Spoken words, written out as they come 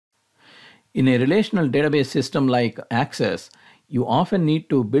In a relational database system like Access, you often need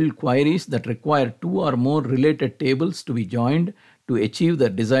to build queries that require two or more related tables to be joined to achieve the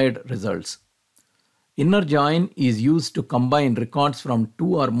desired results. Inner join is used to combine records from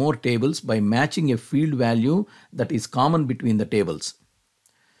two or more tables by matching a field value that is common between the tables.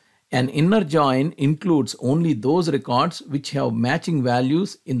 An inner join includes only those records which have matching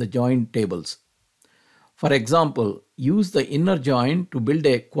values in the joined tables. For example, use the inner join to build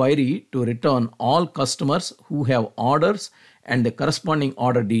a query to return all customers who have orders and the corresponding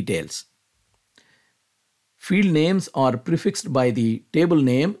order details. Field names are prefixed by the table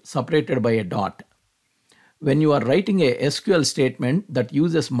name separated by a dot. When you are writing a SQL statement that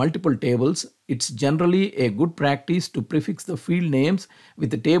uses multiple tables, it's generally a good practice to prefix the field names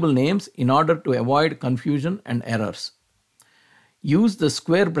with the table names in order to avoid confusion and errors. Use the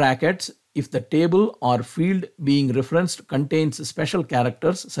square brackets if the table or field being referenced contains special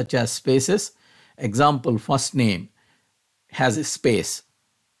characters such as spaces. Example, first name has a space.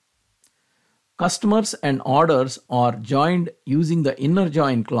 Customers and orders are joined using the inner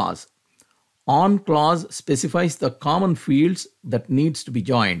join clause. On clause specifies the common fields that needs to be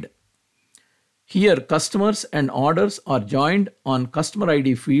joined. Here, customers and orders are joined on customer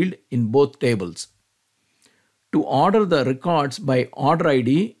ID field in both tables. To order the records by order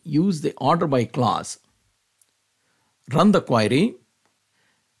ID, use the order by clause. Run the query.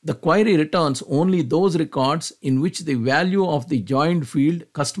 The query returns only those records in which the value of the joined field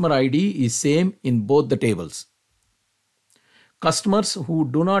customer ID is same in both the tables. Customers who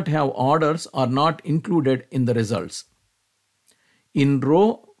do not have orders are not included in the results. In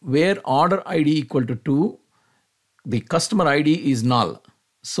row where order ID equal to 2, the customer ID is null,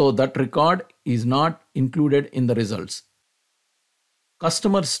 so that record is not included in the results.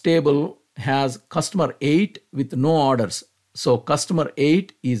 Customers table has customer 8 with no orders, so customer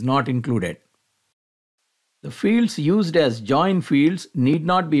 8 is not included. The fields used as join fields need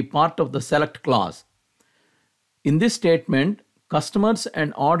not be part of the select clause. In this statement, customers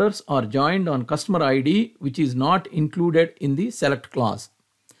and orders are joined on customer ID, which is not included in the select clause.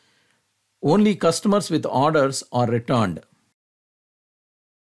 Only customers with orders are returned.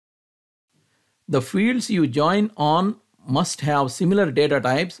 The fields you join on must have similar data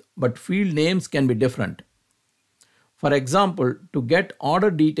types, but field names can be different. For example, to get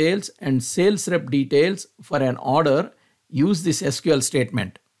order details and sales rep details for an order, use this SQL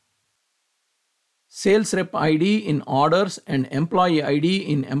statement. Sales rep ID in orders and employee ID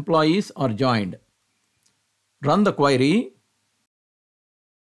in employees are joined. Run the query.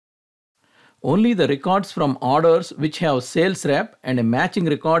 Only the records from orders which have sales rep and a matching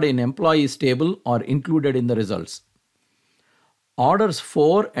record in employees table are included in the results. Orders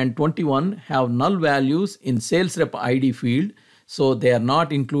 4 and 21 have null values in sales rep ID field, so they are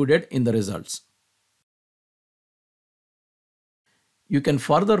not included in the results. You can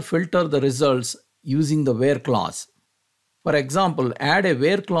further filter the results using the where clause. For example, add a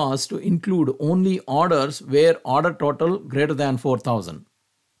where clause to include only orders where order total greater than 4,000.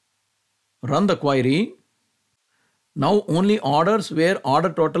 Run the query. Now only orders where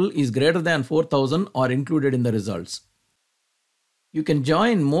order total is greater than 4,000 are included in the results. You can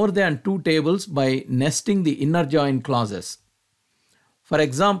join more than two tables by nesting the inner join clauses. For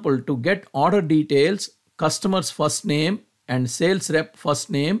example, to get order details, customer's first name and sales rep first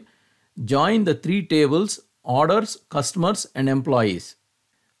name, join the three tables orders, customers and employees.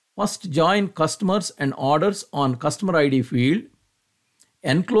 First join customers and orders on customer ID field.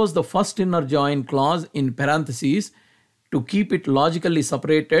 Enclose the first inner join clause in parentheses to keep it logically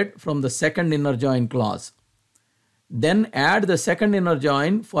separated from the second inner join clause. Then add the second inner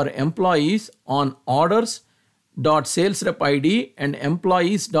join for employees on orders.salesrepid and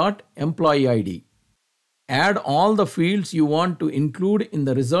employees.employee ID. Add all the fields you want to include in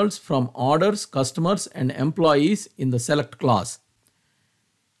the results from orders, customers, and employees in the select clause.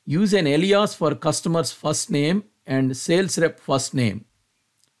 Use an alias for customer's first name and sales rep first name.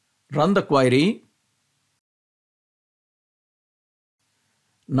 Run the query.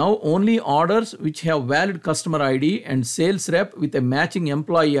 Now only orders which have valid customer ID and sales rep with a matching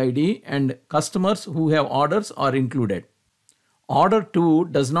employee ID and customers who have orders are included. Order 2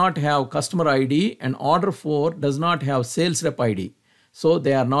 does not have customer ID and order 4 does not have sales rep ID, so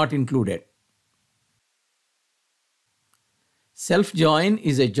they are not included. Self-join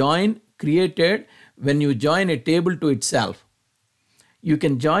is a join created when you join a table to itself. You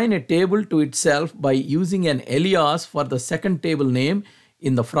can join a table to itself by using an alias for the second table name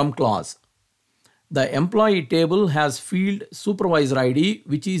in the from clause. The employee table has field supervisor ID,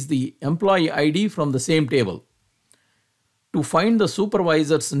 which is the employee ID from the same table. To find the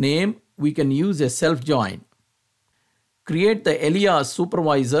supervisor's name, we can use a self join. Create the alias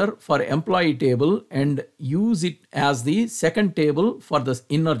supervisor for employee table and use it as the second table for the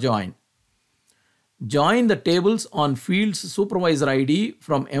inner join. Join the tables on fields supervisor ID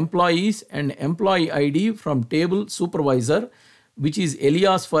from employees and employee ID from table supervisor, which is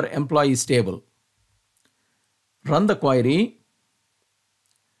alias for employees table. Run the query.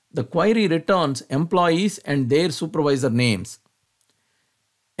 The query returns employees and their supervisor names.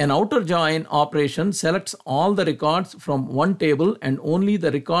 An outer join operation selects all the records from one table and only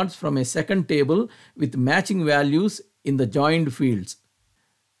the records from a second table with matching values in the joined fields.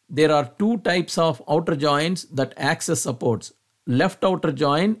 There are two types of outer joins that Access supports: left outer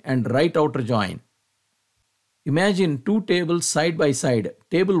join and right outer join. Imagine two tables side by side.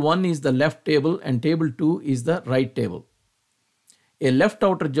 Table 1 is the left table and table 2 is the right table. A left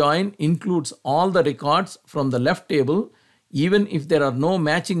outer join includes all the records from the left table even if there are no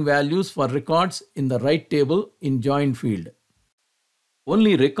matching values for records in the right table in join field.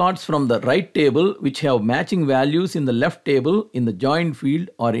 Only records from the right table which have matching values in the left table in the join field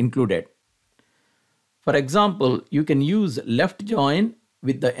are included. For example, you can use left join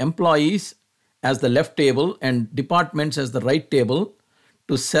with the employees as the left table and departments as the right table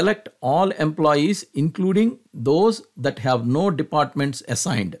to select all employees including those that have no departments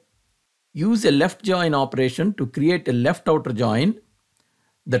assigned. Use a left join operation to create a left outer join.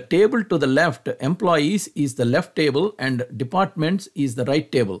 The table to the left, employees, is the left table and departments is the right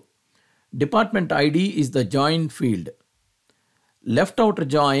table. Department ID is the join field. Left outer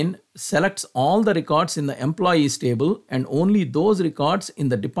join selects all the records in the employees table and only those records in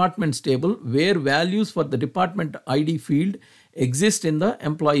the departments table where values for the department ID field exist in the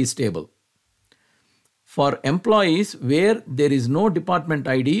employees table. For employees where there is no department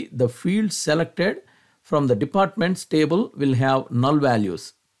ID, the fields selected from the departments table will have null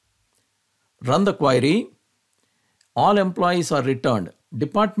values. Run the query. All employees are returned.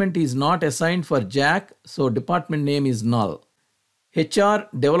 Department is not assigned for Jack, so department name is null. HR,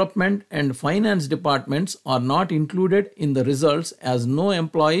 development and finance departments are not included in the results as no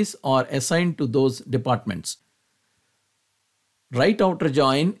employees are assigned to those departments. Right outer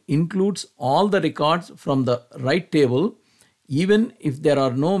join includes all the records from the right table even if there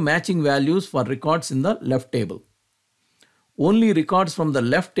are no matching values for records in the left table. Only records from the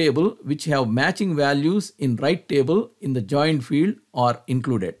left table which have matching values in right table in the join field are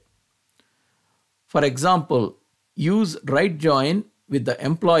included. For example, use right join with the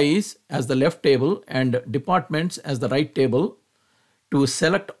employees as the left table and departments as the right table to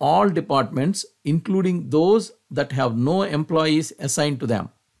select all departments including those that have no employees assigned to them.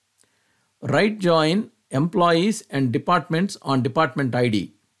 Right join employees and departments on department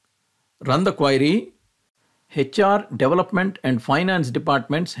ID. Run the query. HR, development and finance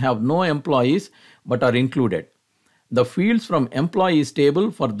departments have no employees but are included. The fields from employees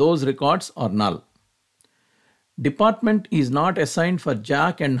table for those records are null. Department is not assigned for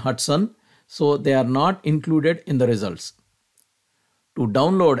Jack and Hudson, so they are not included in the results. To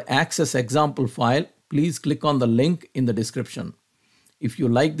download Access example file, please click on the link in the description. If you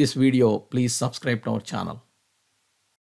like this video, please subscribe to our channel.